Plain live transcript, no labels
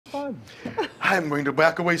fun. I'm going to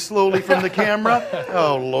back away slowly from the camera.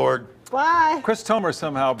 Oh, Lord. Bye. Chris Tomer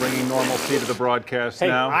somehow bringing normalcy to the broadcast Hey,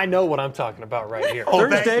 now. I know what I'm talking about right here.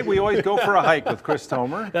 Thursday, we always go for a hike with Chris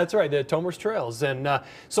Tomer. That's right, the Tomer's Trails. And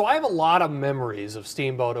so I have a lot of memories of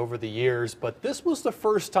Steamboat over the years, but this was the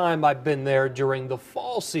first time I've been there during the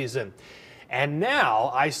fall season. And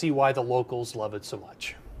now I see why the locals love it so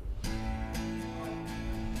much.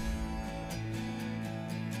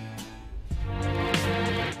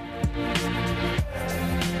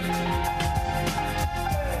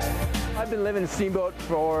 I've been living in Steamboat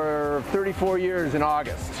for 34 years in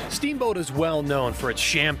August. Steamboat is well known for its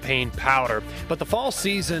champagne powder, but the fall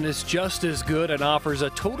season is just as good and offers a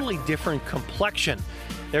totally different complexion.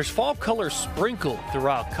 There's fall colors sprinkled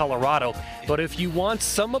throughout Colorado, but if you want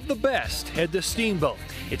some of the best, head to Steamboat.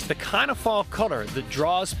 It's the kind of fall color that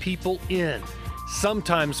draws people in,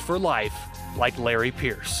 sometimes for life, like Larry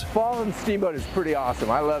Pierce. Fall in Steamboat is pretty awesome.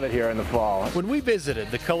 I love it here in the fall. When we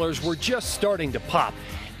visited, the colors were just starting to pop,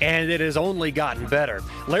 and it has only gotten better.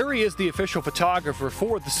 Larry is the official photographer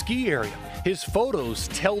for the ski area. His photos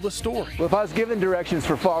tell the story. Well, if I was given directions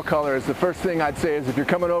for fall colors, the first thing I'd say is if you're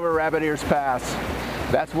coming over Rabbit Ears Pass,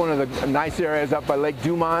 that's one of the nice areas up by Lake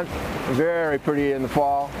Dumont. Very pretty in the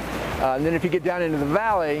fall. And then if you get down into the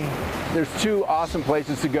valley, there's two awesome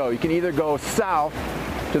places to go. You can either go south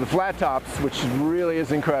to the Flat Tops, which really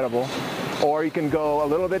is incredible, or you can go a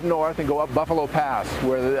little bit north and go up Buffalo Pass,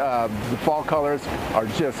 where the fall colors are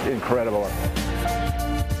just incredible.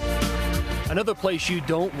 Another place you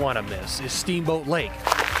don't want to miss is Steamboat Lake.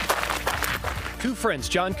 Two friends,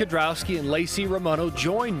 John Kodrowski and Lacey Romano,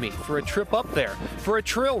 joined me for a trip up there for a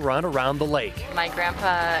trail run around the lake. My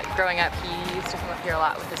grandpa, growing up, he used to come up here a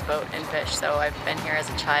lot with his boat and fish, so I've been here as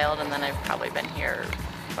a child, and then I've probably been here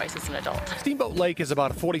twice as an adult. Steamboat Lake is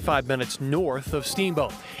about 45 minutes north of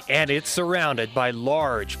Steamboat, and it's surrounded by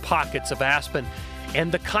large pockets of aspen and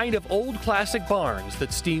the kind of old classic barns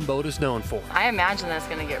that Steamboat is known for. I imagine that's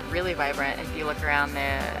going to get really vibrant if you look around. The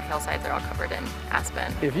hillsides are all covered in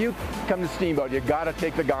aspen. If you come to Steamboat, you got to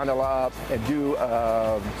take the gondola up and do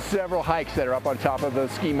several hikes that are up on top of the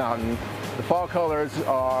ski mountain. The fall colors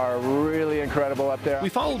are really incredible up there. We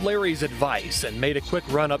followed Larry's advice and made a quick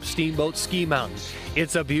run up Steamboat Ski Mountain.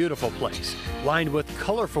 It's a beautiful place, lined with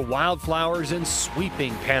colorful wildflowers and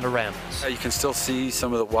sweeping panoramas. You can still see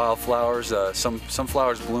some of the wildflowers. Some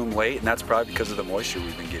flowers bloom late, and that's probably because of the moisture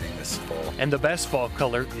we've been getting this fall. And the best fall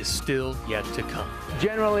color is still yet to come.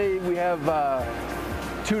 Generally, we have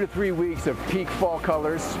 2 to 3 weeks of peak fall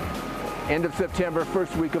colors. End of September,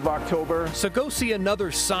 first week of October. So go see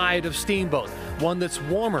another side of Steamboat, one that's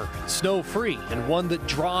warmer and snow-free, and one that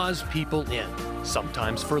draws people in,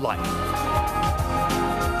 sometimes for life.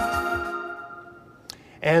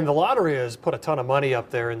 And the lottery has put a ton of money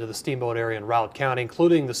up there into the Steamboat area in Routt County,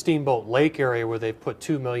 including the Steamboat Lake area where they've put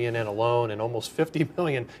 $2 million in alone and almost $50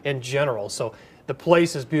 million in general. So the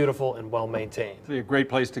place is beautiful and well maintained. It's a great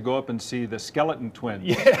place to go up and see the skeleton twins.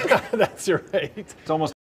 Yeah, that's right. It's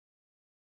almost